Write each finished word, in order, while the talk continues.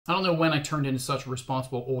I don't know when I turned into such a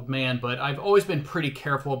responsible old man, but I've always been pretty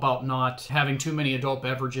careful about not having too many adult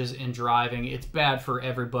beverages in driving. It's bad for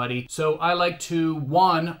everybody. So I like to,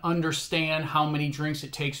 one, understand how many drinks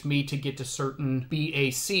it takes me to get to certain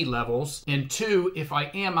BAC levels. And two, if I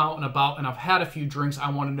am out and about and I've had a few drinks, I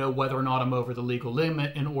want to know whether or not I'm over the legal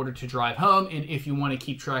limit in order to drive home. And if you want to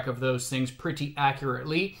keep track of those things pretty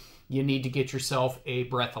accurately, you need to get yourself a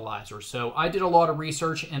breathalyzer. So I did a lot of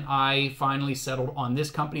research and I finally settled on this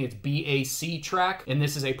company. It's BACtrack, and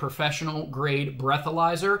this is a professional grade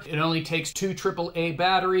breathalyzer. It only takes 2 AAA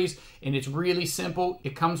batteries, and it's really simple.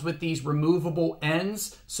 It comes with these removable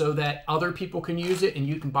ends so that other people can use it, and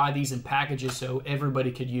you can buy these in packages so everybody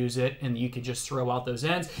could use it, and you could just throw out those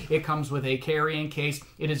ends. It comes with a carrying case.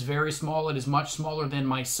 It is very small. It is much smaller than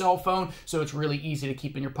my cell phone, so it's really easy to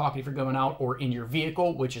keep in your pocket if you're going out or in your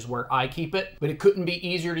vehicle, which is where I keep it. But it couldn't be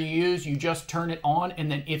easier to use. You just turn it on,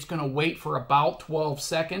 and then it's going to wait for about 12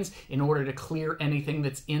 seconds in order to clear anything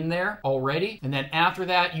that's in there already. And then after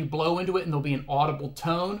that, you blow into it, and there'll be an audible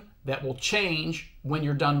tone that will change when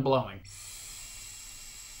you're done blowing.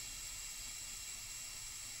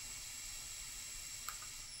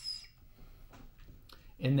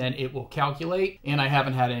 And then it will calculate, and I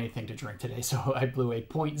haven't had anything to drink today, so I blew a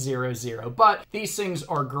 0.00. But these things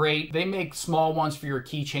are great. They make small ones for your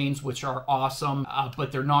keychains, which are awesome,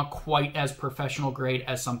 but they're not quite as professional grade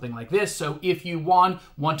as something like this. So if you want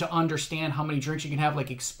to understand how many drinks you can have,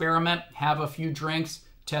 like experiment, have a few drinks,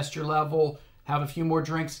 test your level, have a few more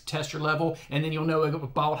drinks, test your level, and then you'll know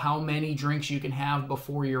about how many drinks you can have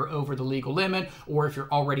before you're over the legal limit, or if you're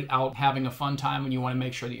already out having a fun time and you want to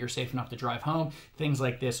make sure that you're safe enough to drive home. Things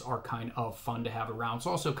like this are kind of fun to have around. It's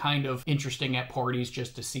also kind of interesting at parties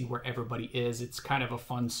just to see where everybody is. It's kind of a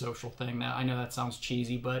fun social thing. Now, I know that sounds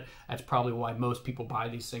cheesy, but that's probably why most people buy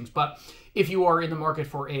these things. But if you are in the market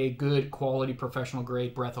for a good quality professional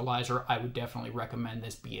grade breathalyzer, I would definitely recommend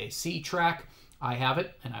this BACtrack. I have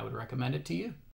it, and I would recommend it to you.